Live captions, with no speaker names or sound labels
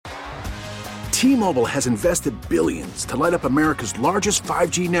T-Mobile has invested billions to light up America's largest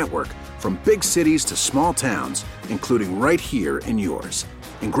 5G network, from big cities to small towns, including right here in yours.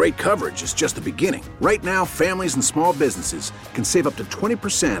 And great coverage is just the beginning. Right now, families and small businesses can save up to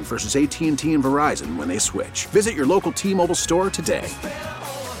 20% versus AT&T and Verizon when they switch. Visit your local T-Mobile store today.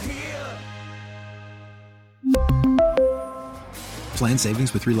 Plan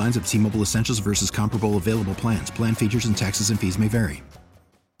savings with 3 lines of T-Mobile Essentials versus comparable available plans. Plan features and taxes and fees may vary.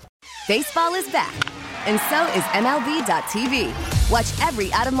 Baseball is back, and so is MLB.tv. Watch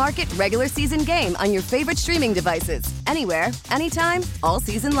every out-of-market regular season game on your favorite streaming devices, anywhere, anytime, all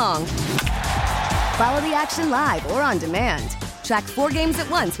season long. Follow the action live or on demand. Track 4 games at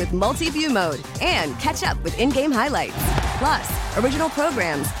once with multi-view mode and catch up with in-game highlights. Plus, original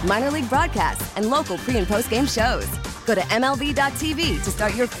programs, minor league broadcasts, and local pre- and post-game shows. Go to MLB.tv to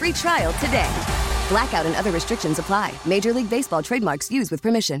start your free trial today. Blackout and other restrictions apply. Major League Baseball trademarks used with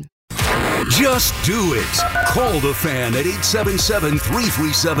permission. Just do it. Call the Fan at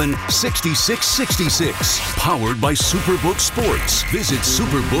 877-337-6666. Powered by Superbook Sports. Visit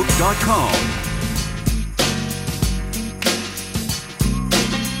superbook.com.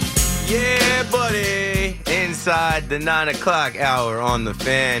 Yeah, buddy. Inside the 9 o'clock hour on the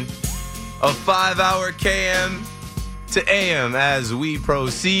Fan. A 5-hour KM to AM as we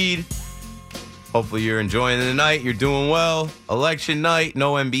proceed. Hopefully you're enjoying the night. You're doing well. Election night.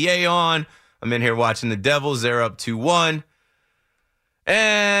 No NBA on. I'm in here watching the Devils. They're up 2-1.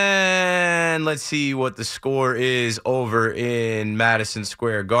 And let's see what the score is over in Madison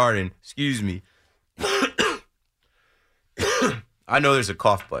Square Garden. Excuse me. I know there's a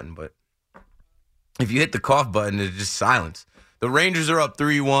cough button, but if you hit the cough button, it's just silence. The Rangers are up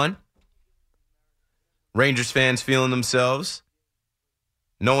 3-1. Rangers fans feeling themselves.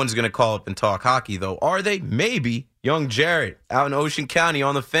 No one's going to call up and talk hockey, though. Are they? Maybe. Young Jared out in Ocean County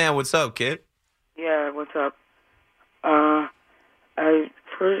on the Fan. What's up, kid? Yeah, what's up?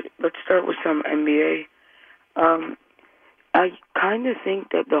 Let's start with some NBA. I kind of think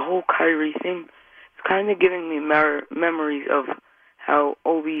that the whole Kyrie thing is kind of giving me memories of how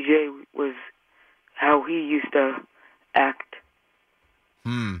OBJ was, how he used to act.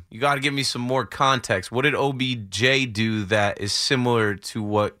 You got to give me some more context. What did OBJ do that is similar to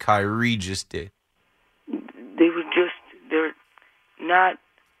what Kyrie just did? They're not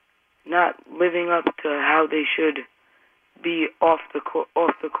living up to how they should be off the court.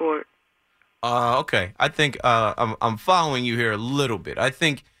 Okay. I think I'm following you here a little bit. I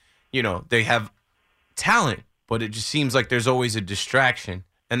think, they have talent, but it just seems like there's always a distraction.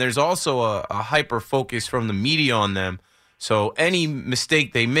 And there's also a hyper focus from the media on them. So any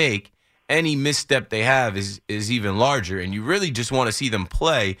mistake they make, any misstep they have is even larger. And you really just want to see them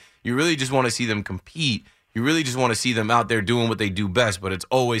play. You really just want to see them compete. You really just want to see them out there doing what they do best, but it's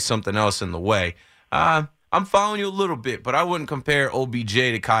always something else in the way. I'm following you a little bit, but I wouldn't compare OBJ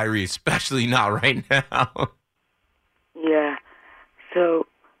to Kyrie, especially not right now. Yeah. So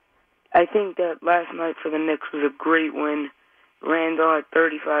I think that last night for the Knicks was a great win. Randall had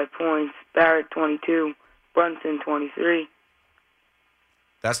 35 points, Barrett 22. Brunson 23.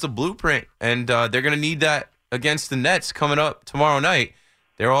 That's the blueprint, and they're going to need that against the Nets coming up tomorrow night.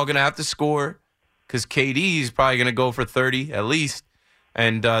 They're all going to have to score because KD is probably going to go for 30 at least,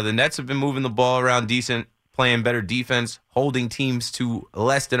 and the Nets have been moving the ball around decent, playing better defense, holding teams to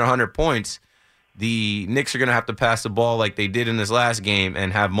less than 100 points. The Knicks are going to have to pass the ball like they did in this last game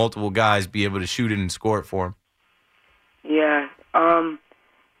and have multiple guys be able to shoot it and score it for them. Yeah,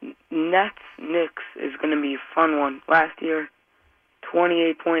 Nets-Knicks is going to be a fun one. Last year,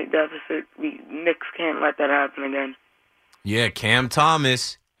 28-point deficit. Knicks can't let that happen again. Yeah, Cam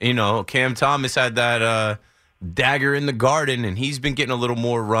Thomas. Cam Thomas had that dagger in the garden, and he's been getting a little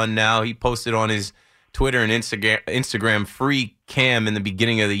more run now. He posted on his Twitter and Instagram free Cam in the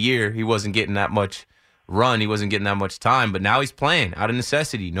beginning of the year. He wasn't getting that much run. He wasn't getting that much time, but now he's playing out of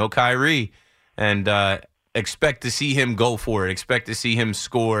necessity. No Kyrie. And expect to see him go for it. Expect to see him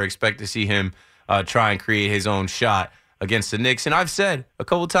score. Expect to see him try and create his own shot against the Knicks. And I've said a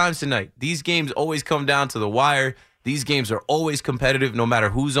couple times tonight, these games always come down to the wire. These games are always competitive no matter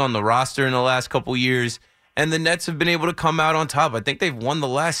who's on the roster in the last couple years. And the Nets have been able to come out on top. I think they've won the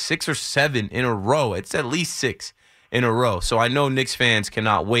last 6 or 7 in a row. It's at least 6 in a row. So I know Knicks fans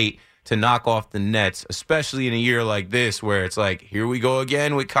cannot wait to knock off the Nets, especially in a year like this where it's like, here we go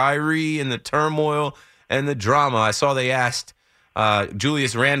again with Kyrie and the turmoil and the drama. I saw they asked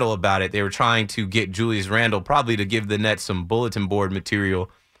Julius Randle about it. They were trying to get Julius Randle probably to give the Nets some bulletin board material.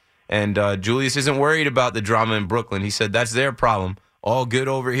 And Julius isn't worried about the drama in Brooklyn. He said that's their problem. All good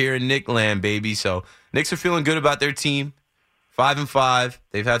over here in Knickland, baby. So Knicks are feeling good about their team. 5-5.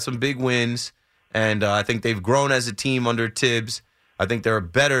 They've had some big wins. And I think they've grown as a team under Tibbs. I think they're a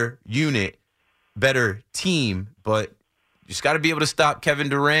better unit, better team, but you just got to be able to stop Kevin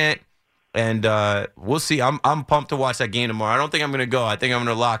Durant. And we'll see. I'm pumped to watch that game tomorrow. I don't think I'm going to go. I think I'm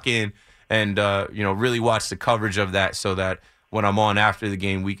going to lock in and really watch the coverage of that so that when I'm on after the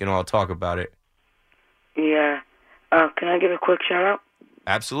game, we can all talk about it. Yeah. Can I give a quick shout out?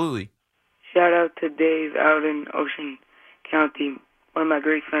 Absolutely. Shout out to Dave out in Ocean County, one of my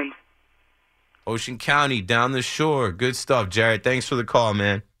great friends. Ocean County, down the shore. Good stuff, Jared. Thanks for the call,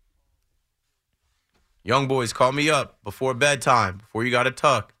 man. Young boys, call me up before bedtime, before you got to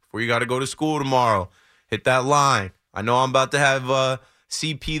tuck, before you got to go to school tomorrow. Hit that line. I know I'm about to have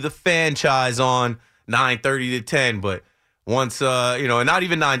CP the franchise on 9:30 to 10, but once, and not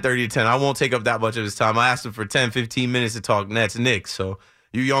even 9:30 to 10, I won't take up that much of his time. I asked him for 10, 15 minutes to talk Nets Knicks. So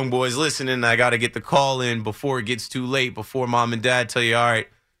you young boys listening, I got to get the call in before it gets too late, before mom and dad tell you, all right,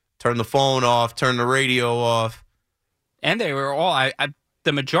 turn the phone off, turn the radio off. And they were all,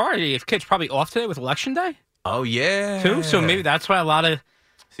 the majority of kids probably off today with Election Day. Oh, yeah. Too? So maybe that's why a lot of...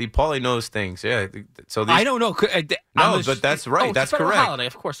 See, Paulie knows things, yeah. So I don't know. But that's right. That's correct. Holiday,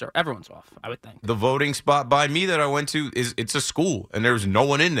 of course, everyone's off, I would think. The voting spot by me that I went to, it's a school, and there's no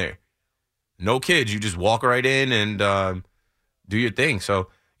one in there. No kids. You just walk right in and do your thing. So,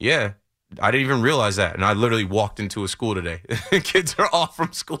 yeah, I didn't even realize that, and I literally walked into a school today. Kids are off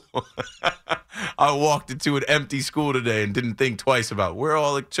from school. I walked into an empty school today and didn't think twice about where are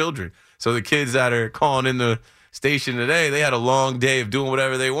all the children. So the kids that are calling in the station today, they had a long day of doing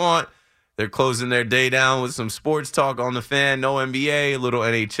whatever they want. They're closing their day down with some sports talk on the fan. No NBA, a little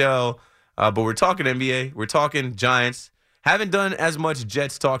NHL. But we're talking NBA. We're talking Giants. Haven't done as much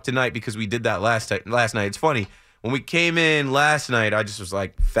Jets talk tonight because we did that last night. It's funny. When we came in last night, I just was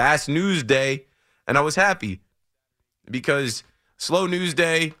like, fast news day. And I was happy because slow news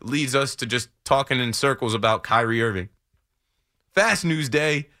day leads us to just talking in circles about Kyrie Irving. Fast news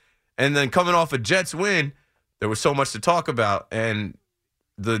day. And then coming off a Jets win, there was so much to talk about, and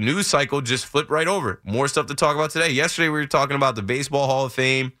the news cycle just flipped right over. More stuff to talk about today. Yesterday, we were talking about the Baseball Hall of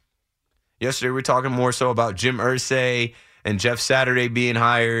Fame. Yesterday, we were talking more so about Jim Irsay and Jeff Saturday being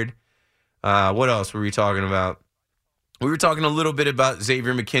hired. What else were we talking about? We were talking a little bit about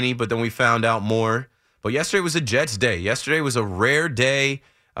Xavier McKinney, but then we found out more. But yesterday was a Jets day. Yesterday was a rare day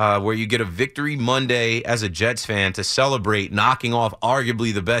where you get a Victory Monday as a Jets fan to celebrate knocking off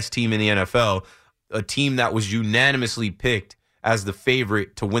arguably the best team in the NFL, a team that was unanimously picked as the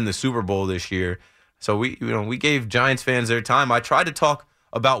favorite to win the Super Bowl this year. So we gave Giants fans their time. I tried to talk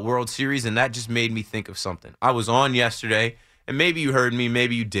about World Series, and that just made me think of something. I was on yesterday, and maybe you heard me,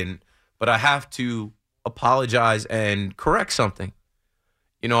 maybe you didn't, but I have to apologize and correct something.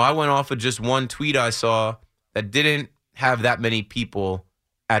 I went off of just one tweet I saw that didn't have that many people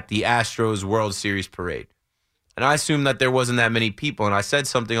at the Astros World Series parade. And I assumed that there wasn't that many people, and I said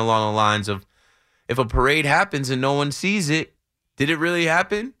something along the lines of, if a parade happens and no one sees it, did it really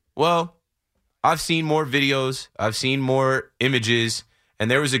happen? Well, I've seen more videos. I've seen more images, and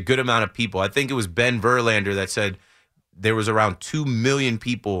there was a good amount of people. I think it was Ben Verlander that said there was around 2 million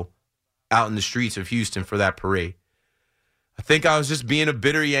people out in the streets of Houston for that parade. I think I was just being a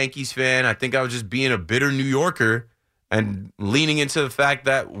bitter Yankees fan. I think I was just being a bitter New Yorker and leaning into the fact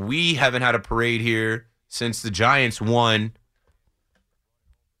that we haven't had a parade here since the Giants won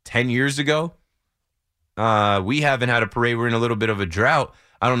 10 years ago. We haven't had a parade. We're in a little bit of a drought.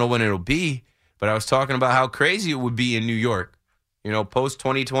 I don't know when it'll be, but I was talking about how crazy it would be in New York. Post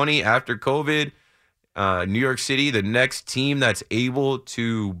 2020, after COVID, New York City, the next team that's able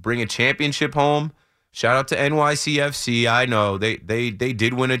to bring a championship home. Shout out to NYCFC. I know they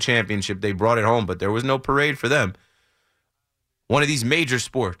did win a championship. They brought it home, but there was no parade for them. One of these major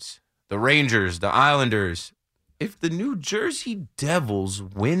sports, the Rangers, the Islanders. If the New Jersey Devils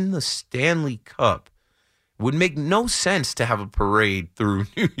win the Stanley Cup, it would make no sense to have a parade through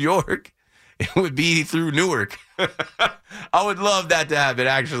New York. It would be through Newark. I would love that to happen,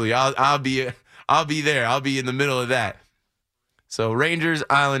 actually. I'll be there. I'll be in the middle of that. So Rangers,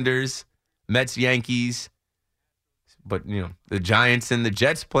 Islanders, Mets, Yankees. But, the Giants and the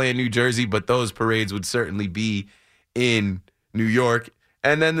Jets play in New Jersey, but those parades would certainly be in New York.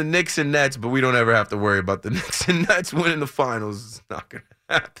 And then the Knicks and Nets, but we don't ever have to worry about the Knicks and Nets winning the finals. It's not going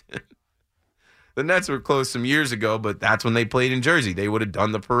to happen. The Nets were close some years ago, but that's when they played in Jersey. They would have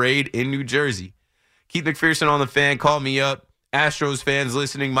done the parade in New Jersey. Keith McPherson on the fan, call me up. Astros fans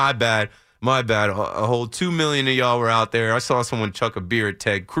listening, my bad. A whole 2 million of y'all were out there. I saw someone chuck a beer at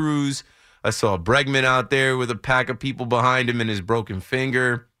Ted Cruz. I saw Bregman out there with a pack of people behind him and his broken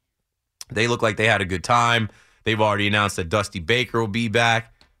finger. They look like they had a good time. They've already announced that Dusty Baker will be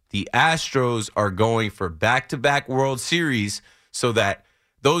back. The Astros are going for back-to-back World Series so that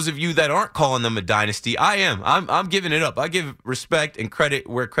those of you that aren't calling them a dynasty, I am. I'm giving it up. I give respect and credit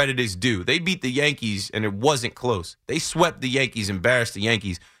where credit is due. They beat the Yankees, and it wasn't close. They swept the Yankees, embarrassed the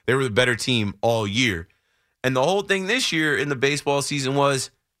Yankees. They were the better team all year. And the whole thing this year in the baseball season was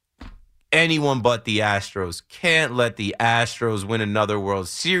anyone but the Astros. Can't let the Astros win another World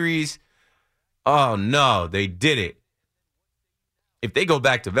Series. Oh, no, they did it. If they go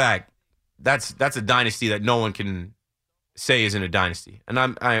back-to-back, that's a dynasty that no one can say isn't a dynasty. And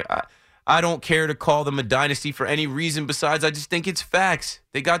I don't care to call them a dynasty for any reason besides I just think it's facts.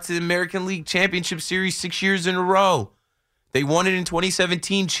 They got to the American League Championship Series 6 years in a row. They won it in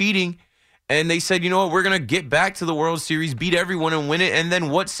 2017 cheating, and they said, you know what, we're going to get back to the World Series, beat everyone and win it, and then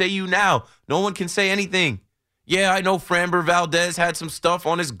what say you now? No one can say anything. Yeah, I know Framber Valdez had some stuff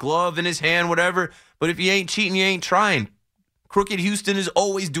on his glove, in his hand, whatever, but if you ain't cheating, you ain't trying. Crooked Houston is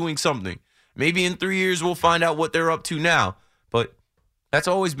always doing something. Maybe in 3 years we'll find out what they're up to now. But that's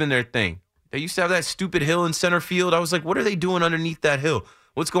always been their thing. They used to have that stupid hill in center field. I was like, what are they doing underneath that hill?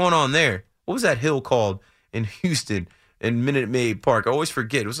 What's going on there? What was that hill called in Houston in Minute Maid Park? I always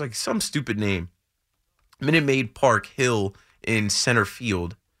forget. It was like some stupid name. Minute Maid Park Hill in center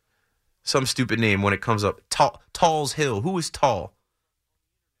field. Some stupid name when it comes up. Tall's Hill. Who is Tall?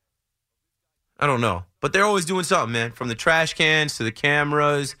 I don't know. But they're always doing something, man. From the trash cans to the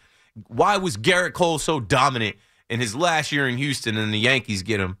cameras. Why was Garrett Cole so dominant in his last year in Houston and the Yankees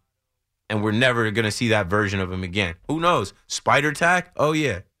get him? And we're never going to see that version of him again. Who knows? Spider Tack? Oh,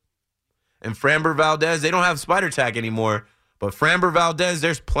 yeah. And Framber Valdez, they don't have Spider Tack anymore. But Framber Valdez,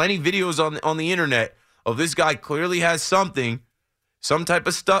 there's plenty videos on the internet of this guy clearly has something, some type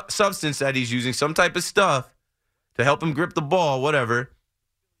of substance that he's using, some type of stuff to help him grip the ball, whatever.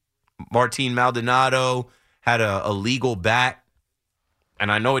 Martin Maldonado had a legal bat.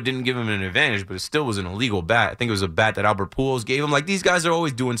 And I know it didn't give him an advantage, but it still was an illegal bat. I think it was a bat that Albert Pujols gave him. Like, these guys are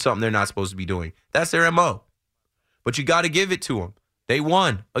always doing something they're not supposed to be doing. That's their MO. But you got to give it to them. They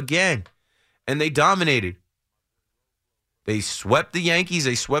won again, and they dominated. They swept the Yankees.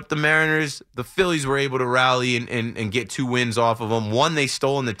 They swept the Mariners. The Phillies were able to rally and get 2 wins off of them. One they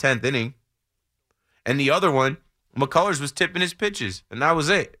stole in the 10th inning. And the other one, McCullers was tipping his pitches, and that was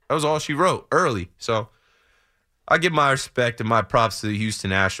it. That was all she wrote early. So I give my respect and my props to the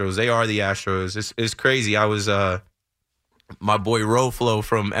Houston Astros. They are the Astros. It's crazy. I was my boy Roflo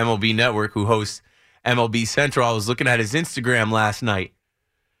from MLB Network, who hosts MLB Central. I was looking at his Instagram last night,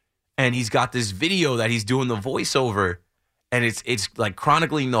 and he's got this video that he's doing the voiceover, and it's like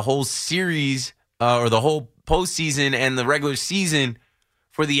chronicling the whole series or the whole postseason and the regular season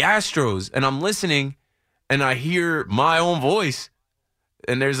for the Astros. And I'm listening, and I hear my own voice.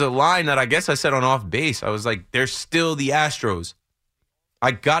 And there's a line that I guess I said on Off Base. I was like, they're still the Astros.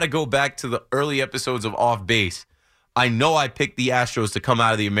 I got to go back to the early episodes of Off Base. I know I picked the Astros to come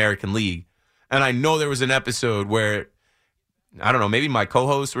out of the American League. And I know there was an episode where, I don't know, maybe my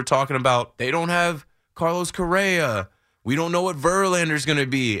co-hosts were talking about, they don't have Carlos Correa. We don't know what Verlander's going to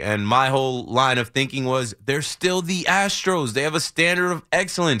be. And my whole line of thinking was, they're still the Astros. They have a standard of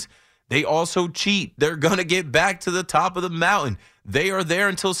excellence. They also cheat. They're going to get back to the top of the mountain. They are there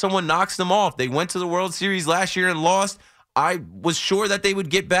until someone knocks them off. They went to the World Series last year and lost. I was sure that they would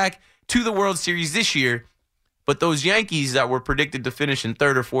get back to the World Series this year. But those Yankees that were predicted to finish in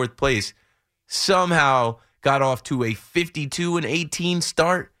 3rd or 4th place somehow got off to a 52-18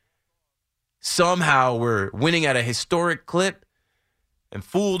 start. Somehow were winning at a historic clip and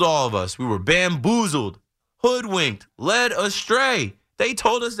fooled all of us. We were bamboozled, hoodwinked, led astray. They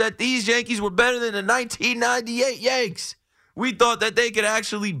told us that these Yankees were better than the 1998 Yanks. We thought that they could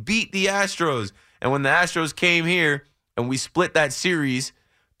actually beat the Astros. And when the Astros came here and we split that series,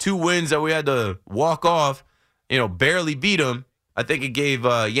 2 wins that we had to walk off, barely beat them, I think it gave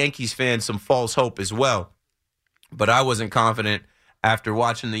Yankees fans some false hope as well. But I wasn't confident after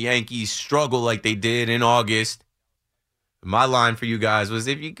watching the Yankees struggle like they did in August. My line for you guys was,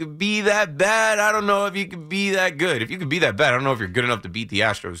 if you could be that bad, I don't know if you could be that good. If you could be that bad, I don't know if you're good enough to beat the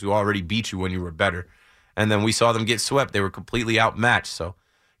Astros, who already beat you when you were better. And then we saw them get swept. They were completely outmatched. So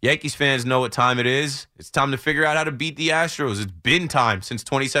Yankees fans know what time it is. It's time to figure out how to beat the Astros. It's been time since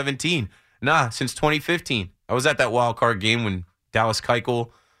 2017. Since 2015. I was at that wild card game when Dallas Keuchel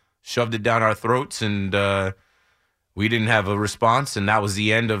shoved it down our throats, and we didn't have a response, and that was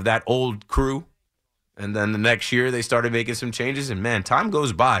the end of that old crew. And then the next year they started making some changes, and man, time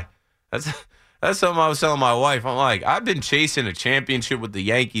goes by. That's something I was telling my wife. I'm like, I've been chasing a championship with the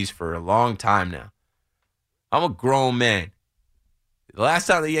Yankees for a long time now. I'm a grown man. The last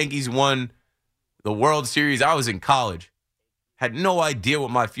time the Yankees won the World Series, I was in college. Had no idea what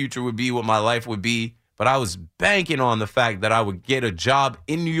my future would be, what my life would be, but I was banking on the fact that I would get a job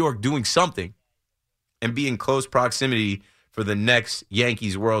in New York doing something and be in close proximity for the next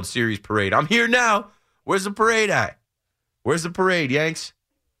Yankees World Series parade. I'm here now. Where's the parade at? Where's the parade, Yanks?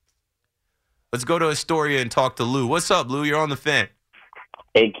 Let's go to Astoria and talk to Lou. What's up, Lou? You're on the Fan.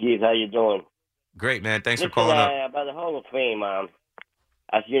 Hey, Keith, how you doing? Great, man. Thanks Listen, for calling up. About the Hall of Fame,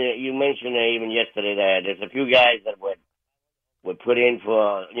 as you mentioned even yesterday that there's a few guys that were put in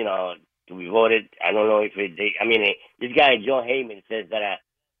for, to be voted. I don't know if this guy, Joe Heyman, says that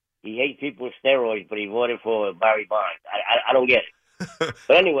he hates people with steroids, but he voted for Barry Bonds. I don't get it.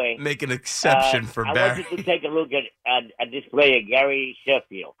 But anyway. Make an exception for Barry. I want you to take a look at this player, Gary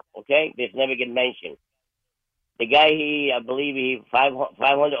Sheffield, okay? This never get mentioned. The guy, I believe he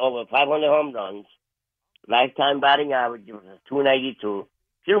 500 home runs, lifetime batting average was 292.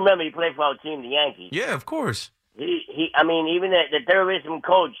 If you remember, he played for our team, the Yankees. Yeah, of course. Even the terrorism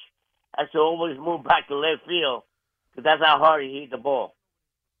coach has to always move back to left field because that's how hard he hit the ball.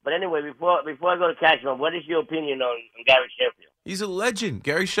 But anyway, before I go to Cashman, what is your opinion on Gary Sheffield? He's a legend.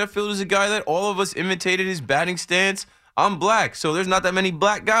 Gary Sheffield is a guy that all of us imitated his batting stance. I'm black, so there's not that many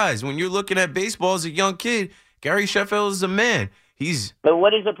black guys. When you're looking at baseball as a young kid, Gary Sheffield is a man. But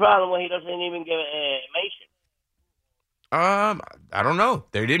what is the problem when he doesn't even get a mention? I don't know.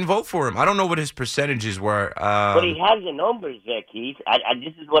 They didn't vote for him. I don't know what his percentages were. But he has the numbers there, Keith.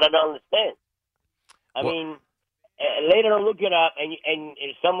 This is what I don't understand. Later on, look it up, and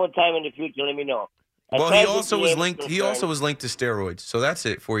sometime in the future, let me know. Well, he also was linked. He also was linked to steroids, so that's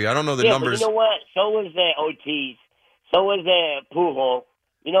it for you. I don't know the numbers. But you know what? So was Ortiz. So was Pujol.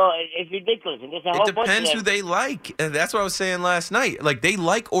 It's ridiculous. And there's a whole it depends who they like. And that's what I was saying last night. Like, they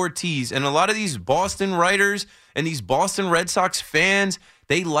like Ortiz, and a lot of these Boston writers and these Boston Red Sox fans,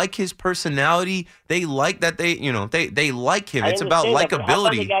 they like his personality. They like that they like him. It's about likability. How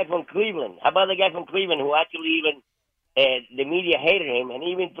about the guy from Cleveland? Who actually even the media hated him and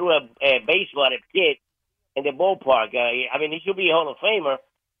even threw a baseball at a kid in the ballpark? He should be a Hall of Famer,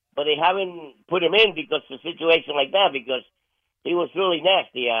 but they haven't put him in because of a situation like that because he was really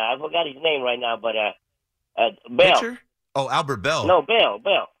nasty. I forgot his name right now, but Bell. Pitcher? Oh, Albert Bell. No, Bell.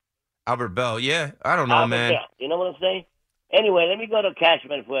 Albert Bell, yeah. I don't know, Albert man. Bell. You know what I'm saying? Anyway, let me go to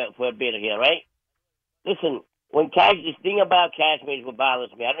Cashman for a bit here, right? Listen, this thing about Cashman is what bothers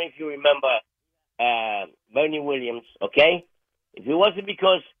me. I don't know if you remember Bernie Williams, okay? If it wasn't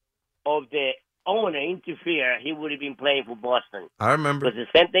because of the owner interfere, he would have been playing for Boston. I remember. Because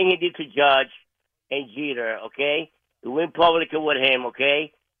the same thing he did to Judge and Jeter, okay? We went public with him,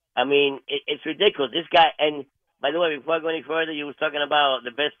 okay? It's ridiculous. This guy, and by the way, before I go any further, you was talking about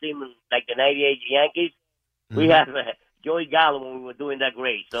the best team, like the 98 Yankees. Mm-hmm. We have Joey Gallo when we were doing that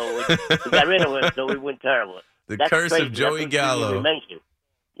great. So we got rid of him, so we went terrible. That's curse crazy. Of Joey Gallo.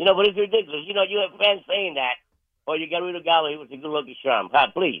 But it's ridiculous. You have fans saying that, or you got rid of Gallo, he was a good-looking charm.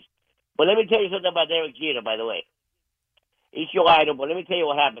 Please. But let me tell you something about Derek Jeter, by the way. He's your idol, but let me tell you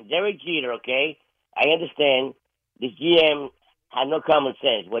what happened. Derek Jeter, okay, I understand this GM had no common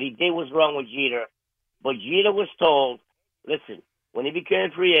sense. What he did was wrong with Jeter, but Jeter was told, listen, when he became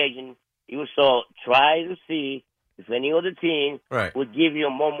a free agent, he was told, try to see if any other team would give you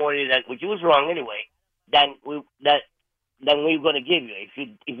more money, which was wrong anyway, than we're going to give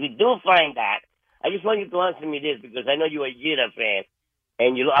you. If you do find that, I just want you to answer me this because I know you're a Jeter fan,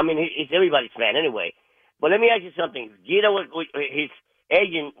 and he's everybody's fan anyway. But let me ask you something. Jeter his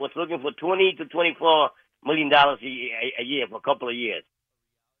agent was looking for $20 to $24 million a year for a couple of years.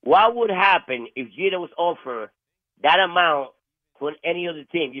 What would happen if Jeter was offered that amount for any other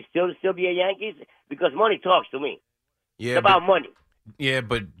team? You still be a Yankees? Because money talks to me. Yeah, it's about money. Yeah,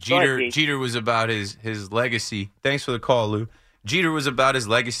 but Jeter was about his legacy. Thanks for the call, Lou. Jeter was about his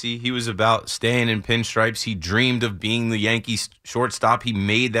legacy. He was about staying in pinstripes. He dreamed of being the Yankees shortstop. He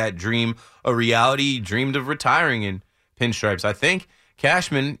made that dream a reality. He dreamed of retiring in pinstripes. I think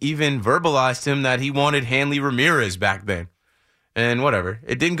Cashman even verbalized him that he wanted Hanley Ramirez back then. And whatever.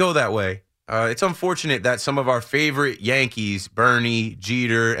 It didn't go that way. It's unfortunate that some of our favorite Yankees, Bernie,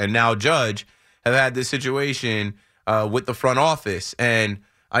 Jeter, and now Judge, have had this situation with the front office. And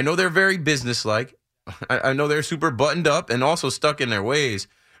I know they're very businesslike. I know they're super buttoned up and also stuck in their ways.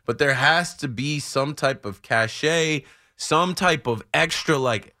 But there has to be some type of cachet, some type of extra,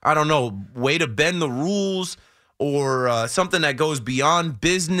 way to bend the rules, or something that goes beyond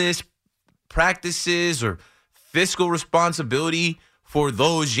business practices or fiscal responsibility for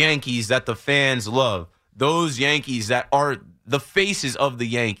those Yankees that the fans love, those Yankees that are the faces of the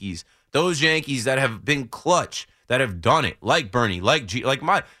Yankees, those Yankees that have been clutch, that have done it, like Bernie, like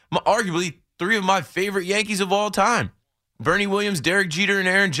arguably three of my favorite Yankees of all time, Bernie Williams, Derek Jeter, and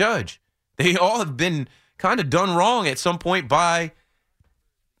Aaron Judge. They all have been kind of done wrong at some point by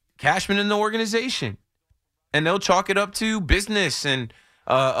Cashman and the organization. And they'll chalk it up to business and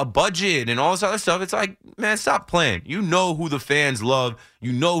a budget and all this other stuff. It's like, man, stop playing. You know who the fans love.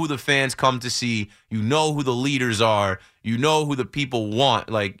 You know who the fans come to see. You know who the leaders are. You know who the people want,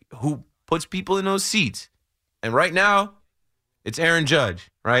 like who puts people in those seats. And right now, it's Aaron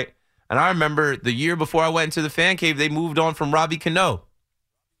Judge, right? And I remember the year before I went into the fan cave, they moved on from Robbie Cano.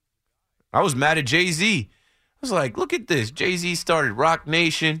 I was mad at Jay-Z. I was like, look at this. Jay-Z started Rock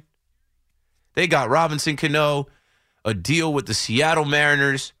Nation. They got Robinson Cano, a deal with the Seattle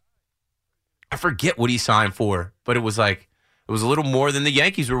Mariners. I forget what he signed for, but it was a little more than the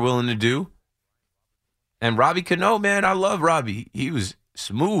Yankees were willing to do. And Robbie Cano, man, I love Robbie. He was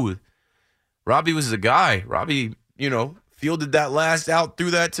smooth. Robbie was the guy. Robbie, fielded that last out, threw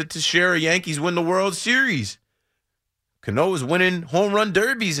that to Teixeira. Yankees win the World Series. Cano was winning home run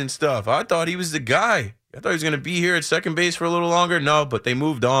derbies and stuff. I thought he was the guy. I thought he was going to be here at second base for a little longer. No, but they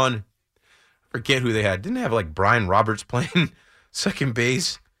moved on. Forget who they had. Didn't they have like Brian Roberts playing second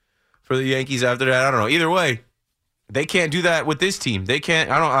base for the Yankees after that? I don't know. Either way, they can't do that with this team. They can't.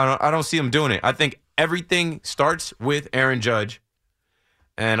 I don't see them doing it. I think everything starts with Aaron Judge.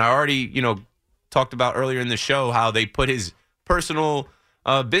 And I already, talked about earlier in the show how they put his personal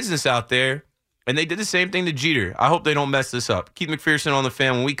business out there, and they did the same thing to Jeter. I hope they don't mess this up. Keith McPherson on the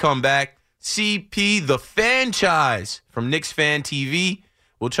Fan. When we come back, CP the Franchise from Knicks Fan TV.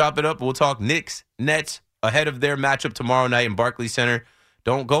 We'll chop it up. We'll talk Knicks, Nets ahead of their matchup tomorrow night in Barclays Center.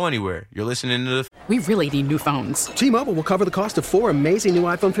 Don't go anywhere. You're listening to the... We really need new phones. T-Mobile will cover the cost of 4 amazing new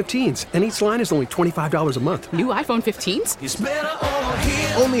iPhone 15s, and each line is only $25 a month. New iPhone 15s? It's better over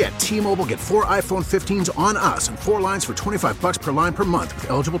here. Only at T-Mobile, get 4 iPhone 15s on us and 4 lines for $25 per line per month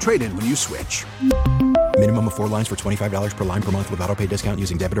with eligible trade-in when you switch. Minimum of 4 lines for $25 per line per month with autopay discount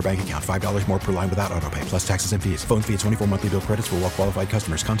using debit or bank account. $5 more per line without autopay, plus taxes and fees. Phone fee at 24 monthly bill credits for well-qualified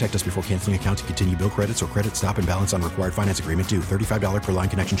customers. Contact us before canceling account to continue bill credits or credit stop and balance on required finance agreement due. $35 per line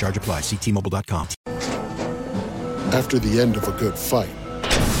connection charge applies. See T-Mobile.com. After the end of a good fight,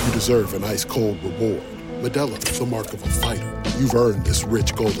 you deserve an ice-cold reward. Modelo, the mark of a fighter. You've earned this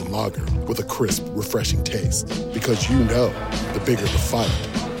rich golden lager with a crisp, refreshing taste. Because you know, the bigger the fight,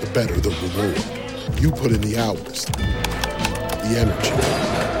 the better the reward. You put in the hours, the energy,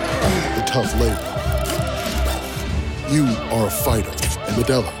 the tough labor. You are a fighter, and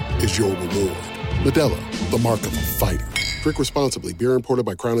Modelo is your reward. Modelo, the mark of a fighter. Drink responsibly. Beer imported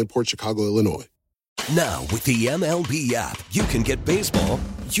by Crown Imports, Chicago, Illinois. Now, with the MLB app, you can get baseball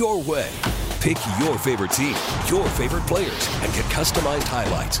your way. Pick your favorite team, your favorite players, and get customized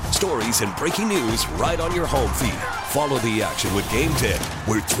highlights, stories, and breaking news right on your home feed. Follow the action with Game Day,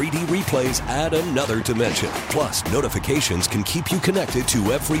 where 3D replays add another dimension. Plus, notifications can keep you connected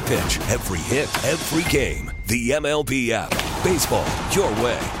to every pitch, every hit, every game. The MLB app. Baseball your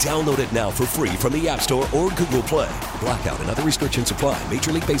way. Download it now for free from the App Store or Google Play. Blackout and other restrictions apply.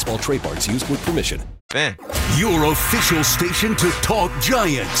 Major League Baseball trademarks used with permission. Fan. Your official station to talk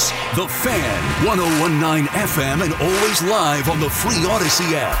Giants. The Fan, 101.9 FM and always live on the free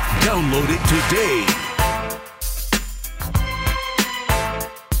Odyssey app. Download it today.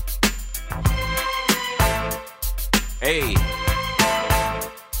 Hey,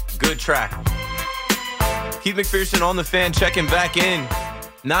 good track. Keith McPherson on the Fan checking back in.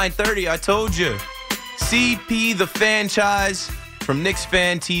 9:30, I told you. CP the Franchise from Knicks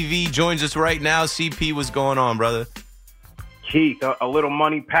Fan TV joins us right now. CP, what's going on, brother? Keith, a little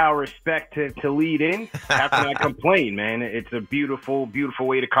money, power, respect to lead in. How can I complain, man? It's a beautiful, beautiful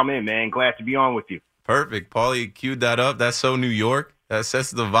way to come in, man. Glad to be on with you. Perfect. Paulie queued that up. That's so New York. That sets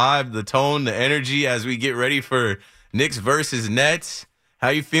the vibe, the tone, the energy as we get ready for Knicks versus Nets. How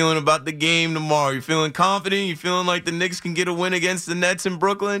you feeling about the game tomorrow? You feeling confident? You feeling like the Knicks can get a win against the Nets in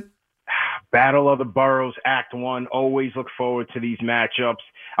Brooklyn? Battle of the Boroughs, Act 1. Always look forward to these matchups.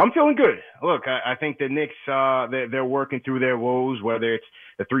 I'm feeling good. Look, I think the Knicks, they're working through their woes, whether it's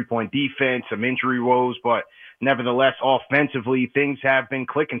the three-point defense, some injury woes, but nevertheless, offensively, things have been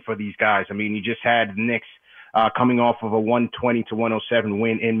clicking for these guys. I mean, you just had the Knicks coming off of a 120-107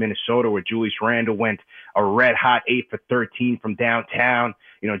 win in Minnesota where Julius Randle went a red-hot 8 for 13 from downtown.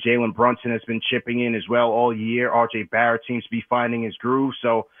 Jalen Brunson has been chipping in as well all year. R.J. Barrett seems to be finding his groove.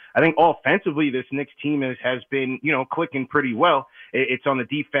 So I think offensively, this Knicks team has been, clicking pretty well. It's on the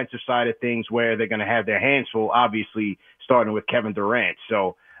defensive side of things where they're going to have their hands full, obviously, starting with Kevin Durant.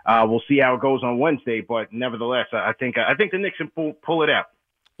 So we'll see how it goes on Wednesday. But nevertheless, I think the Knicks can pull it out.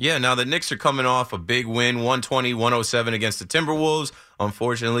 Yeah, now the Knicks are coming off a big win, 120-107 against the Timberwolves.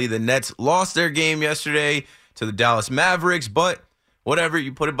 Unfortunately, the Nets lost their game yesterday to the Dallas Mavericks. But whatever,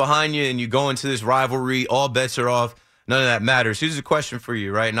 you put it behind you and you go into this rivalry, all bets are off. None of that matters. Here's a question for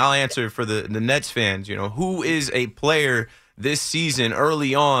you, right? And I'll answer for the Nets fans. You know, who is a player this season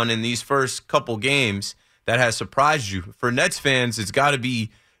early on in these first couple games that has surprised you? For Nets fans, it's got to be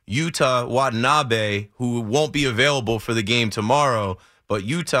Yuta Watanabe, who won't be available for the game tomorrow. But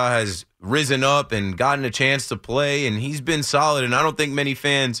Yuta has risen up and gotten a chance to play, and he's been solid. And I don't think many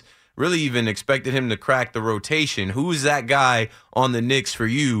fans really even expected him to crack the rotation. Who is that guy on the Knicks for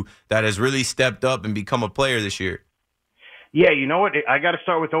you that has really stepped up and become a player this year? Yeah, you know what? I got to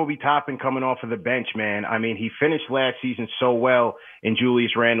start with Obi Toppin coming off of the bench, man. I mean, he finished last season so well in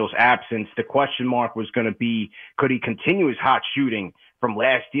Julius Randle's absence. The question mark was going to be, could he continue his hot shooting from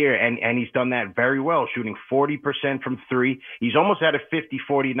last year? And he's done that very well, shooting 40% from three. He's almost at a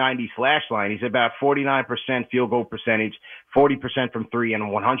 50-40-90 slash line. He's about 49% field goal percentage, 40% from three, and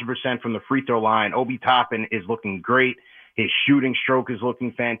 100% from the free throw line. Obi Toppin is looking great. His shooting stroke is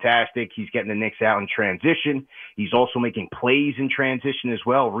looking fantastic. He's getting the Knicks out in transition. He's also making plays in transition as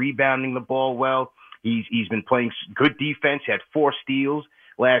well, rebounding the ball well. He's been playing good defense. He had 4 steals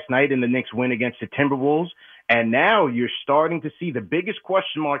last night in the Knicks win against the Timberwolves. And now you're starting to see the biggest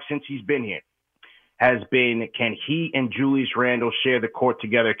question mark since he's been here has been, can he and Julius Randle share the court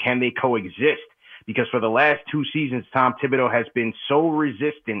together? Can they coexist? Because for the last 2 seasons, Tom Thibodeau has been so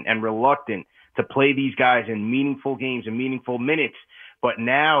resistant and reluctant to play these guys in meaningful games and meaningful minutes. But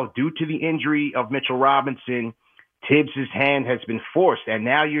now, due to the injury of Mitchell Robinson, Tibbs' hand has been forced. And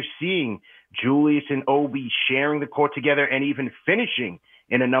now you're seeing Julius and Obi sharing the court together and even finishing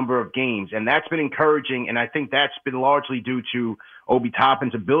in a number of games. And that's been encouraging. And I think that's been largely due to Obi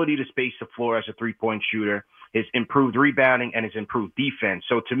Toppin's ability to space the floor as a three-point shooter, his improved rebounding, and his improved defense.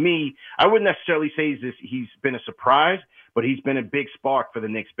 So to me, I wouldn't necessarily say he's been a surprise, but he's been a big spark for the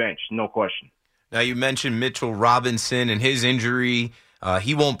Knicks bench, no question. Now, you mentioned Mitchell Robinson and his injury.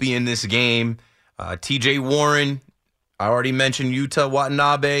 He won't be in this game. TJ Warren, I already mentioned Yuta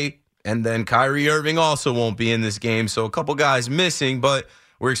Watanabe, and then Kyrie Irving also won't be in this game. So a couple guys missing, but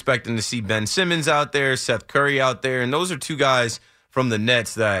we're expecting to see Ben Simmons out there, Seth Curry out there, and those are 2 guys from the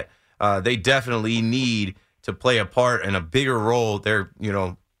Nets that they definitely need to play a part and a bigger role. They're,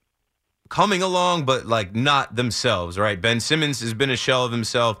 coming along, but like not themselves, right? Ben Simmons has been a shell of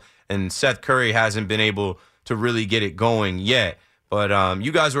himself, and Seth Curry hasn't been able to really get it going yet. But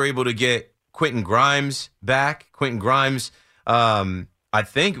you guys were able to get Quentin Grimes back. Quentin Grimes, I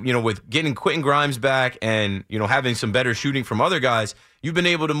think, with getting Quentin Grimes back and, having some better shooting from other guys, you've been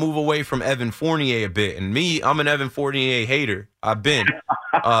able to move away from Evan Fournier a bit. And me, I'm an Evan Fournier hater. I've been.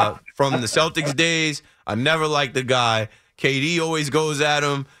 From the Celtics days, I never liked the guy. KD always goes at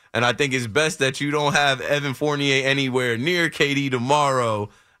him. And I think it's best that you don't have Evan Fournier anywhere near KD tomorrow.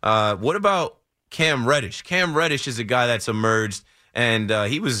 What about Cam Reddish? Cam Reddish is a guy that's emerged, and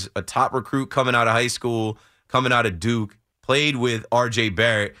he was a top recruit coming out of high school, coming out of Duke, played with R.J.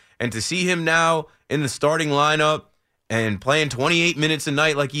 Barrett. And to see him now in the starting lineup and playing 28 minutes a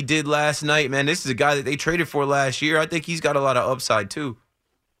night like he did last night, man, this is a guy that they traded for last year. I think he's got a lot of upside too.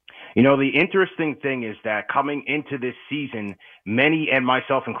 The interesting thing is that coming into this season, many, and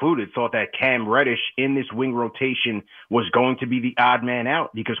myself included, thought that Cam Reddish in this wing rotation was going to be the odd man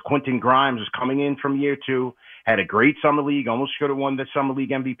out because Quentin Grimes was coming in from year 2, had a great summer league, almost should have won the summer league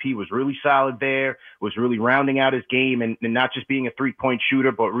MVP, was really solid there, was really rounding out his game and not just being a three-point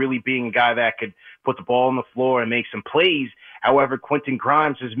shooter, but really being a guy that could put the ball on the floor and make some plays. However, Quentin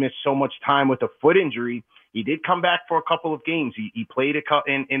Grimes has missed so much time with a foot injury. He did come back for a couple of games. He played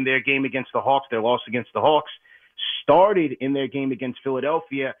in their game against the Hawks, their loss against the Hawks, started in their game against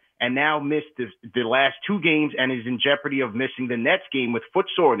Philadelphia, and now missed the last 2 games and is in jeopardy of missing the Nets game with foot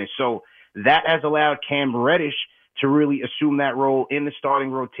soreness. So that has allowed Cam Reddish to really assume that role in the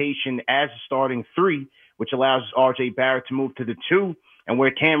starting rotation as a starting 3, which allows R.J. Barrett to move to the 2. And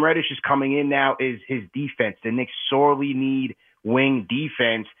where Cam Reddish is coming in now is his defense. The Knicks sorely need wing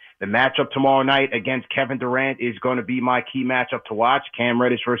defense. The matchup tomorrow night against Kevin Durant is going to be my key matchup to watch, Cam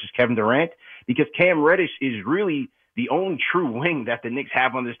Reddish versus Kevin Durant, because Cam Reddish is really the only true wing that the Knicks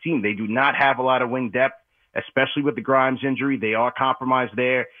have on this team. They do not have a lot of wing depth, especially with the Grimes injury. They are compromised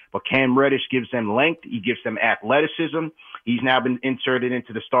there, but Cam Reddish gives them length. He gives them athleticism. He's now been inserted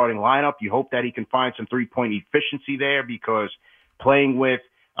into the starting lineup. You hope that he can find some three-point efficiency there because playing with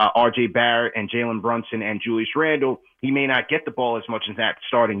R.J. Barrett and Jalen Brunson and Julius Randle, he may not get the ball as much as that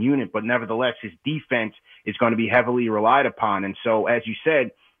starting unit, but nevertheless, his defense is going to be heavily relied upon. And so, as you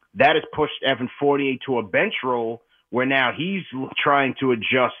said, that has pushed Evan Fournier to a bench role where now he's trying to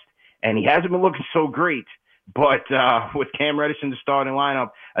adjust, and he hasn't been looking so great. But with Cam Reddish in the starting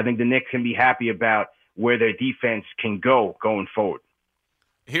lineup, I think the Knicks can be happy about where their defense can go going forward.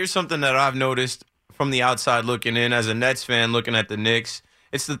 Here's something that I've noticed from the outside looking in as a Nets fan looking at the Knicks.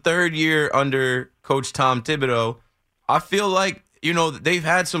 It's the third year under Coach Tom Thibodeau. I feel like, they've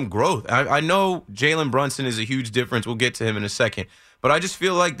had some growth. I know Jalen Brunson is a huge difference. We'll get to him in a second. But I just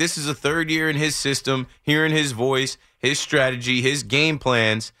feel like this is a third year in his system, hearing his voice, his strategy, his game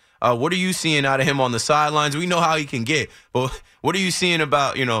plans. What are you seeing out of him on the sidelines? We know how he can get. But what are you seeing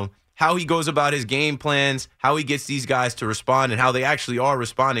about, how he goes about his game plans, how he gets these guys to respond, and how they actually are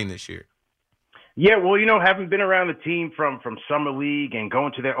responding this year? Yeah, well, having been around the team from summer league and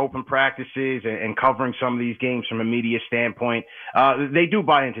going to their open practices and covering some of these games from a media standpoint, they do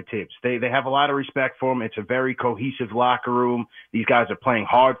buy into Tibbs. They have a lot of respect for him. It's a very cohesive locker room. These guys are playing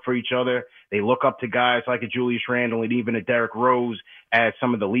hard for each other. They look up to guys like a Julius Randle and even a Derrick Rose as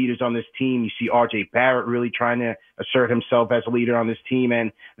some of the leaders on this team. You see R.J. Barrett really trying to assert himself as a leader on this team,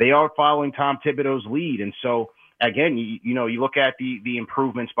 and they are following Tom Thibodeau's lead. And so, again, you look at the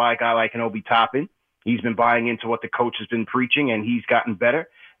improvements by a guy like an Obi Toppin. He's been buying into what the coach has been preaching, and he's gotten better.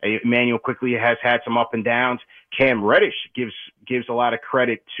 Emmanuel quickly has had some up and downs. Cam Reddish gives a lot of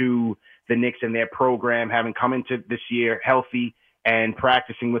credit to the Knicks and their program, having come into this year healthy and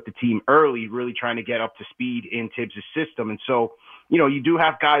practicing with the team early, really trying to get up to speed in Tibbs' system. And so, you do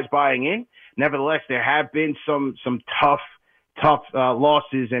have guys buying in. Nevertheless, there have been some tough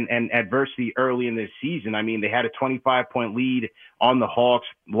losses and adversity early in this season. I mean, they had a 25-point lead on the Hawks,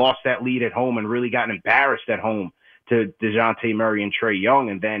 lost that lead at home, and really gotten embarrassed at home to DeJounte Murray and Trae Young.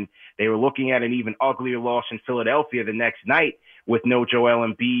 And then they were looking at an even uglier loss in Philadelphia the next night with no Joel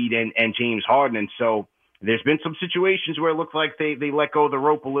Embiid and James Harden. And so there's been some situations where it looked like they let go of the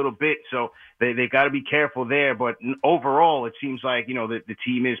rope a little bit. So they've got to be careful there. But overall, it seems like, the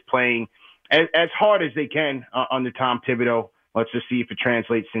team is playing as hard as they can under Tom Thibodeau. Let's just see if it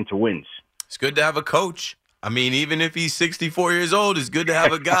translates into wins. It's good to have a coach. I mean, even if he's 64 years old, it's good to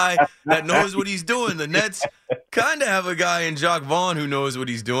have a guy that knows what he's doing. The Nets kind of have a guy in Jacque Vaughn who knows what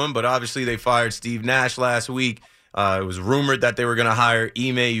he's doing, but obviously they fired Steve Nash last week. It was rumored that they were going to hire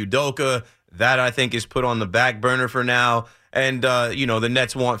Ime Udoka. That, I think, is put on the back burner for now. And, the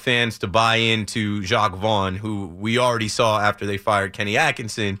Nets want fans to buy into Jacque Vaughn, who we already saw after they fired Kenny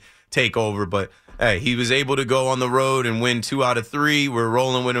Atkinson take over. But, hey, he was able to go on the road and win 2 out of 3. We're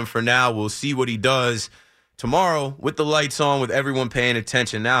rolling with him for now. We'll see what he does tomorrow with the lights on, with everyone paying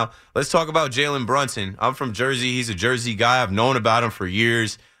attention. Now, let's talk about Jalen Brunson. I'm from Jersey. He's a Jersey guy. I've known about him for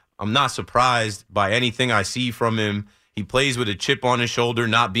years. I'm not surprised by anything I see from him. He plays with a chip on his shoulder,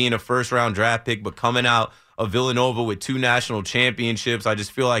 not being a first-round draft pick, but coming out of Villanova with 2 national championships. I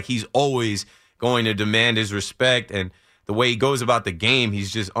just feel like he's always going to demand his respect, and the way he goes about the game,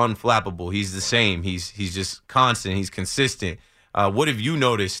 he's just unflappable. He's the same. He's just constant. He's consistent. What have you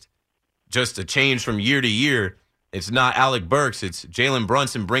noticed? Just a change from year to year. It's not Alec Burks. It's Jalen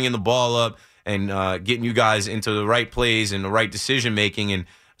Brunson bringing the ball up and getting you guys into the right plays and the right decision-making. And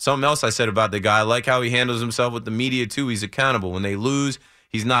something else I said about the guy, I like how he handles himself with the media, too. He's accountable. When they lose,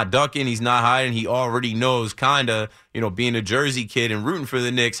 he's not ducking. He's not hiding. He already knows, kind of, being a Jersey kid and rooting for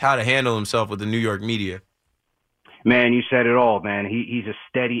the Knicks, how to handle himself with the New York media. Man, you said it all, man. He's a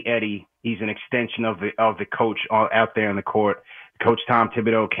steady Eddie. He's an extension of the coach out there on the court. Coach Tom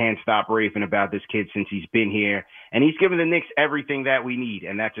Thibodeau can't stop raving about this kid since he's been here. And he's given the Knicks everything that we need,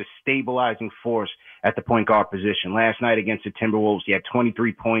 and that's a stabilizing force at the point guard position. Last night against the Timberwolves, he had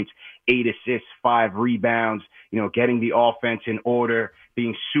 23 points, 8 assists, 5 rebounds, getting the offense in order,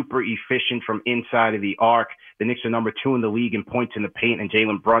 being super efficient from inside of the arc. The Knicks are number 2 in the league in points in the paint, and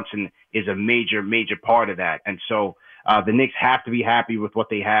Jalen Brunson is a major, major part of that. And so the Knicks have to be happy with what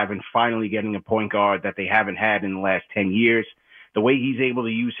they have and finally getting a point guard that they haven't had in the last 10 years. The way he's able to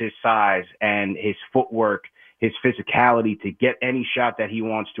use his size and his footwork, his physicality to get any shot that he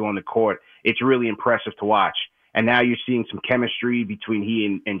wants to on the court, it's really impressive to watch. And now you're seeing some chemistry between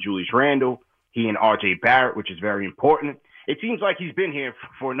he and Julius Randle, he and R.J. Barrett, which is very important. It seems like he's been here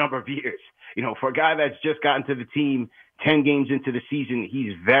for a number of years. For a guy that's just gotten to the team 10 games into the season,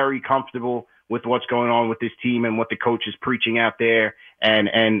 he's very comfortable with what's going on with this team and what the coach is preaching out there.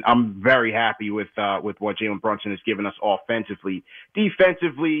 And I'm very happy with what Jalen Brunson has given us offensively.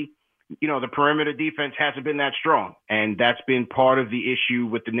 Defensively, the perimeter defense hasn't been that strong, and that's been part of the issue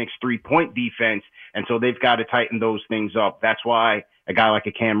with the Knicks' 3-point defense. And so they've got to tighten those things up. That's why a guy like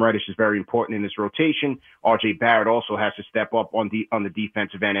a Cam Reddish is very important in this rotation. R.J. Barrett also has to step up on the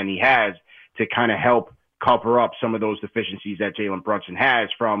defensive end, and he has, to kind of help cover up some of those deficiencies that Jalen Brunson has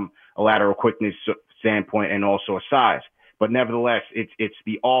from a lateral quickness standpoint and also a size. But nevertheless, it's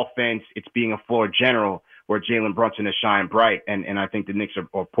the offense, it's being a floor general where Jalen Brunson has shined bright, and I think the Knicks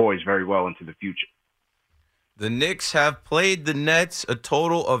are poised very well into the future. The Knicks have played the Nets a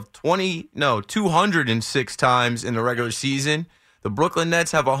total of 206 times in the regular season. The Brooklyn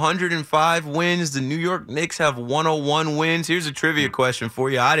Nets have 105 wins. The New York Knicks have 101 wins. Here's a trivia question for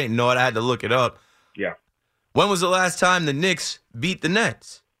you. I didn't know it. I had to look it up. Yeah. When was the last time the Knicks beat the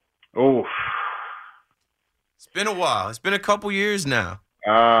Nets? Oh. It's been a while. It's been a couple years now.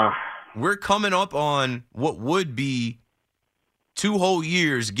 We're coming up on what would be 2 whole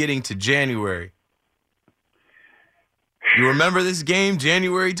years getting to January. You remember this game,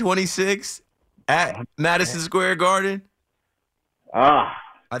 January 26th at Madison Square Garden? I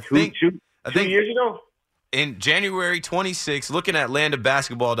think 2 years ago? In January 26th, looking at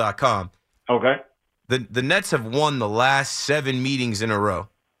landofbasketball.com. Okay. The Nets have won the last 7 meetings in a row.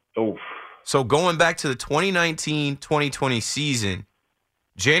 Oh. So going back to the 2019-2020 season,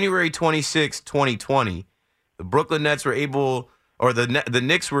 January 26, 2020, the Brooklyn Nets were able, or the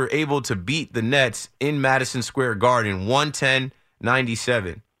Knicks were able to beat the Nets in Madison Square Garden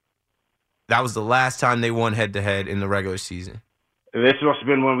 110-97. That was the last time they won head-to-head in the regular season. This must have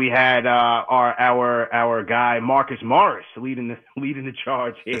been when we had our guy Marcus Morris leading the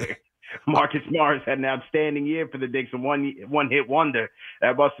charge here. Marcus Morris had an outstanding year for the Knicks, a one-hit wonder.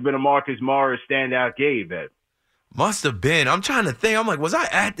 That must have been a Marcus Morris standout game. Must have been. I'm trying to think. I'm like, was I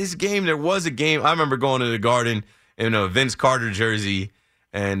at this game? There was a game. I remember going to the Garden in a Vince Carter jersey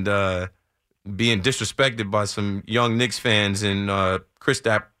and being disrespected by some young Knicks fans in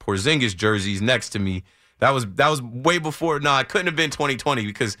Kristaps Porzingis jerseys next to me. That was way before. No, it couldn't have been 2020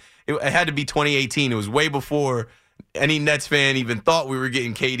 because it had to be 2018. It was way before any Nets fan even thought we were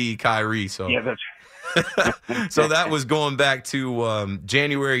getting KD, Kyrie. So yeah, that's so that was going back to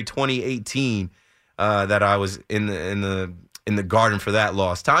January 2018 that I was in the Garden for that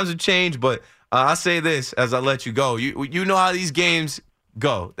loss. Times have changed, but I'll say this as I let you go. You know how these games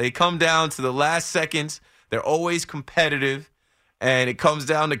go. They come down to the last seconds. They're always competitive. And it comes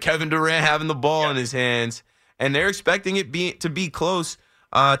down to Kevin Durant having the ball in his hands, and they're expecting it to be close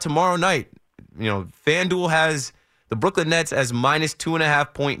tomorrow night. You know, FanDuel has the Brooklyn Nets as minus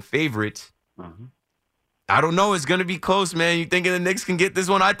 2.5-point favorites. Mm-hmm. I don't know. It's going to be close, man. You thinking the Knicks can get this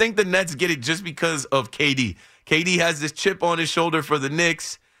one? I think the Nets get it just because of KD. KD has this chip on his shoulder for the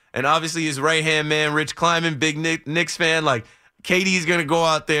Knicks, and obviously his right-hand man, Rich Kleiman, big Knicks fan, like, KD's going to go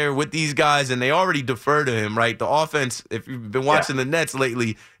out there with these guys, and they already defer to him, right? The offense, if you've been watching the Nets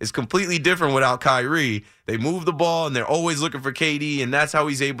lately, is completely different without Kyrie. They move the ball, and they're always looking for KD, and that's how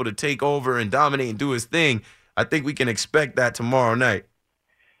he's able to take over and dominate and do his thing. I think we can expect that tomorrow night.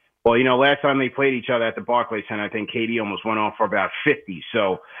 Well, you know, last time they played each other at the Barclays Center, I think KD almost went on for about 50.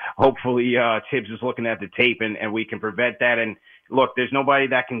 So hopefully Tibbs is looking at the tape, and we can prevent that. And, look, there's nobody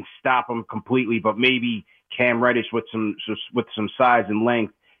that can stop him completely, but maybe Cam Reddish with some size and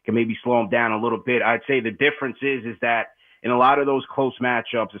length can maybe slow him down a little bit. I'd say the difference is that in a lot of those close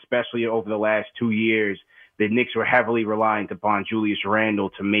matchups, especially over the last 2 years, the Knicks were heavily reliant upon Julius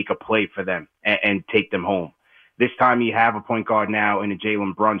Randle to make a play for them and take them home. This time you have a point guard now in a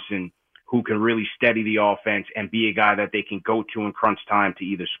Jalen Brunson who can really steady the offense and be a guy that they can go to in crunch time to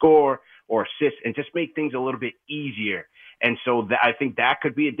either score or assist and just make things a little bit easier. And so I think that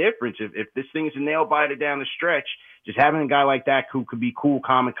could be a difference. If this thing is a nail-biter down the stretch, just having a guy like that who could be cool,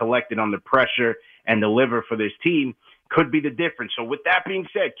 calm, and collected under pressure and deliver for this team could be the difference. So with that being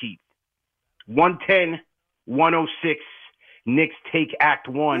said, Keith, 110-106, Knicks take Act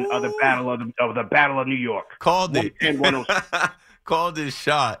 1 of the Battle of New York. Called it. 110-106. Called this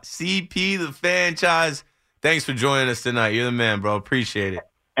shot. CP, the franchise, thanks for joining us tonight. You're the man, bro. Appreciate it.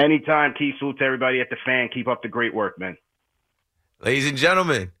 Anytime, Keith. Salute to everybody at the Fan. Keep up the great work, man. Ladies and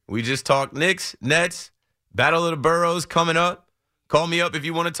gentlemen, we just talked Knicks, Nets, Battle of the Boroughs coming up. Call me up if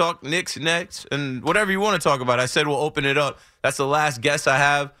you want to talk Knicks, Nets, and whatever you want to talk about. I said we'll open it up. That's the last guest I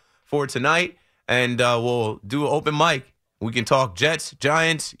have for tonight, and we'll do an open mic. We can talk Jets,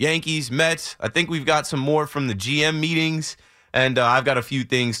 Giants, Yankees, Mets. I think we've got some more from the GM meetings, and I've got a few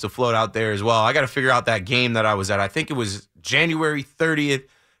things to float out there as well. I got to figure out that game that I was at. I think it was January 30th,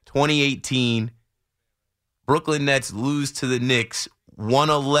 2018. Brooklyn Nets lose to the Knicks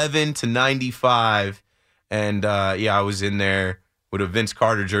 111-95. And, I was in there with a Vince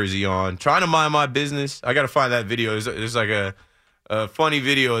Carter jersey on, trying to mind my business. I got to find that video. There's like a funny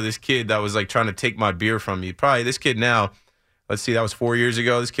video of this kid that was like trying to take my beer from me. Probably this kid now, let's see, that was 4 years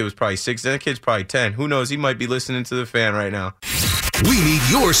ago. This kid was probably 6. That kid's probably 10. Who knows? He might be listening to the Fan right now. We need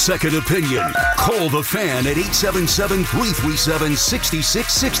your second opinion. Call the Fan at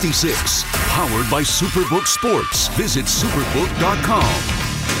 877-337-6666. Powered by Superbook Sports. Visit superbook.com.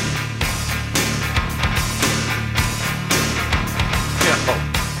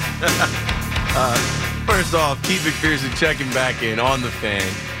 First off, Keith McPherson checking back in on the Fan.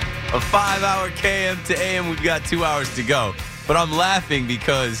 A 5-hour KM to AM. We've got 2 hours to go. But I'm laughing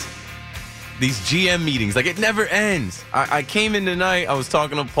because these GM meetings, like, it never ends. I came in tonight. I was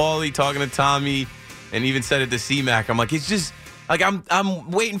talking to Paulie, talking to Tommy, and even said it to C-Mac. I'm like, it's just, like, I'm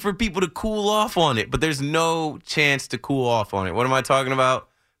waiting for people to cool off on it. But there's no chance to cool off on it. What am I talking about?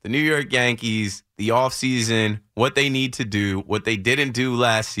 The New York Yankees, the offseason, what they need to do, what they didn't do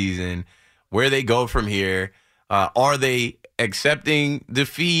last season, where they go from here. Are they accepting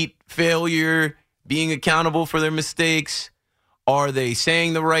defeat, failure, being accountable for their mistakes? Are they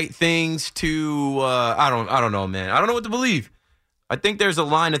saying the right things to I don't know, man. I don't know what to believe. I think there's a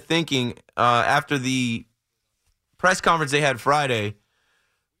line of thinking after the press conference they had Friday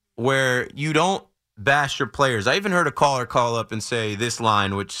where you don't bash your players. I even heard a caller call up and say this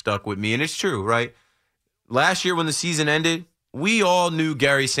line, which stuck with me, and it's true, right? Last year when the season ended, we all knew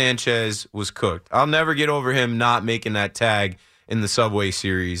Gary Sanchez was cooked. I'll never get over him not making that tag in the Subway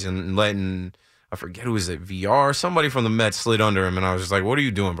Series and letting, I forget who was it, VR? Somebody from the Mets slid under him, and I was just like, what are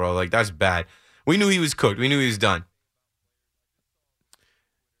you doing, bro? Like, that's bad. We knew he was cooked. We knew he was done.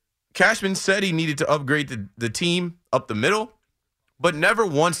 Cashman said he needed to upgrade the team up the middle, but never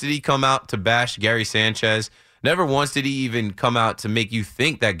once did he come out to bash Gary Sanchez. Never once did he even come out to make you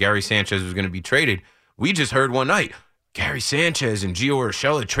think that Gary Sanchez was going to be traded. We just heard one night, Gary Sanchez and Gio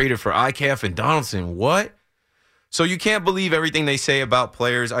Urshela traded for IKF and Donaldson. What? So you can't believe everything they say about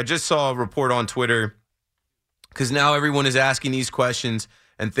players. I just saw a report on Twitter because now everyone is asking these questions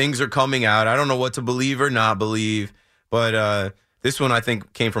and things are coming out. I don't know what to believe or not believe, but this one I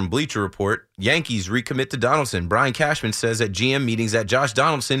think came from Bleacher Report. Yankees recommit to Donaldson. Brian Cashman says at GM meetings that Josh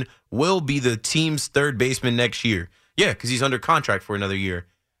Donaldson will be the team's third baseman next year. Yeah, because he's under contract for another year.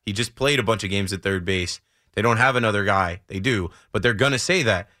 He just played a bunch of games at third base. They don't have another guy. They do, but they're going to say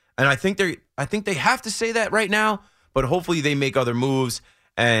that. And I think they have to say that right now, but hopefully they make other moves.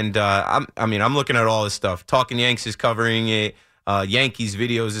 And I'm looking at all this stuff. Talking Yanks is covering it. Yankees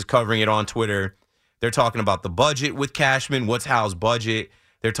Videos is covering it on Twitter. They're talking about the budget with Cashman. What's Hal's budget?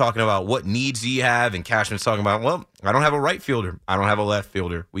 They're talking about what needs do you have, and Cashman's talking about, well, I don't have a right fielder. I don't have a left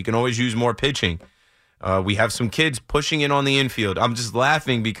fielder. We can always use more pitching. We have some kids pushing in on the infield. I'm just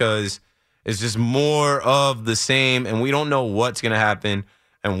laughing because it's just more of the same, and we don't know what's going to happen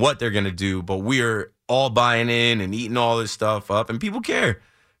and what they're going to do, but we're all buying in and eating all this stuff up, and people care.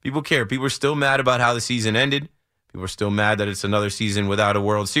 People care. People are still mad about how the season ended. People are still mad that it's another season without a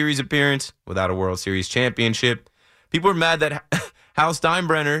World Series appearance, without a World Series championship. People are mad that Hal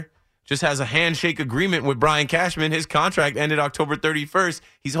Steinbrenner just has a handshake agreement with Brian Cashman. His contract ended October 31st.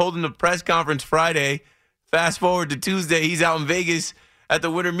 He's holding a press conference Friday. Fast forward to Tuesday, he's out in Vegas at the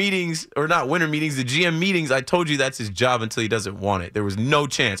winter meetings, or not winter meetings, the GM meetings. I told you that's his job until he doesn't want it. There was no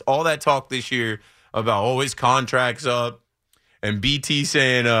chance. All that talk this year about, his contract's up, and BT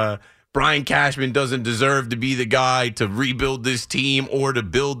saying Brian Cashman doesn't deserve to be the guy to rebuild this team or to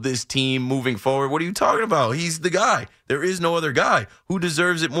build this team moving forward. What are you talking about? He's the guy. There is no other guy. Who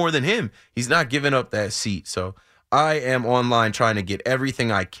deserves it more than him? He's not giving up that seat. So I am online trying to get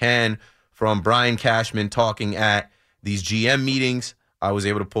everything I can from Brian Cashman talking at these GM meetings. I was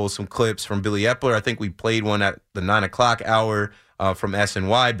able to pull some clips from Billy Epler. I think we played one at the 9 o'clock hour from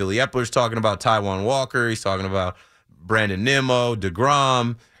SNY. Billy Epler's talking about Taijuan Walker. He's talking about Brandon Nimmo,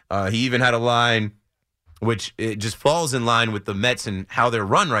 DeGrom. He even had a line which it just falls in line with the Mets and how they're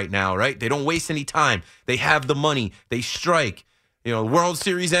run right now, right? They don't waste any time. They have the money. They strike. World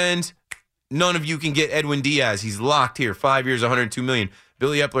Series ends. None of you can get Edwin Diaz. He's locked here. 5 years, $102 million.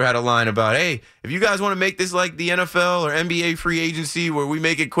 Billy Epler had a line about, hey, if you guys want to make this like the NFL or NBA free agency where we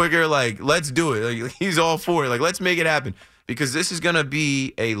make it quicker, let's do it. He's all for it. Let's make it happen. Because this is going to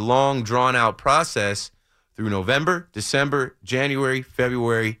be a long, drawn-out process through November, December, January,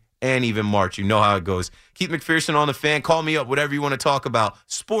 February, and even March. You know how it goes. Keith McPherson on the Fan. Call me up. Whatever you want to talk about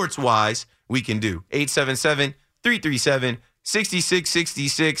sports-wise, we can do.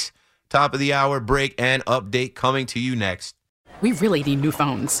 877-337-6666. Top of the hour break and update coming to you next. We really need new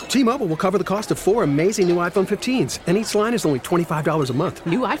phones. T-Mobile will cover the cost of 4 amazing new iPhone 15s, and each line is only $25 a month.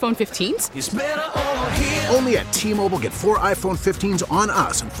 New iPhone 15s? It's better over here. Only at T-Mobile, get 4 iPhone 15s on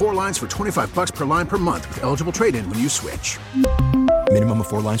us and 4 lines for $25 per line per month with eligible trade-in when you switch. Minimum of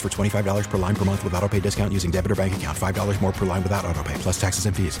 4 lines for $25 per line per month with autopay discount using debit or bank account. $5 more per line without autopay, plus taxes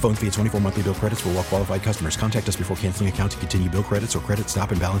and fees. Phone fee at 24 monthly bill credits for well-qualified customers. Contact us before canceling account to continue bill credits or credit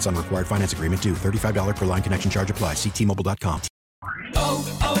stop and balance on required finance agreement due. $35 per line connection charge applies. See T-Mobile.com.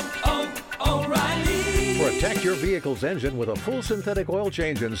 For a Protect your vehicle's engine with a full synthetic oil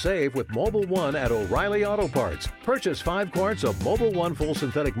change and save with Mobil 1 at O'Reilly Auto Parts. Purchase 5 quarts of Mobil 1 full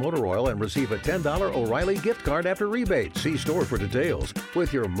synthetic motor oil and receive a $10 O'Reilly gift card after rebate. See store for details.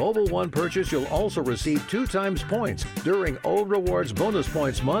 With your Mobil 1 purchase, you'll also receive 2 times points during O Rewards Bonus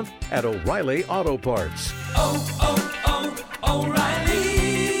Points Month at O'Reilly Auto Parts.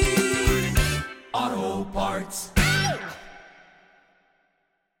 O'Reilly Auto Parts.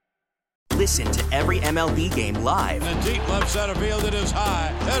 Listen to every MLB game live. In the deep left center field, it is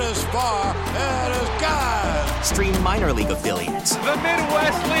high, it is far, it is gone. Stream minor league affiliates. The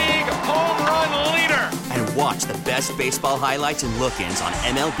Midwest League home run leader. And watch the best baseball highlights and look-ins on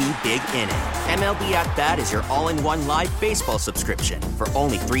MLB Big Inning. MLB At Bat is your all-in-one live baseball subscription for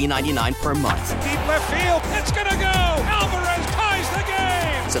only $3.99 per month. Deep left field, it's gonna go. Alvarez ties the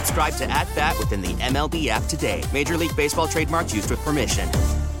game. Subscribe to At Bat within the MLB app today. Major League Baseball trademarks used with permission.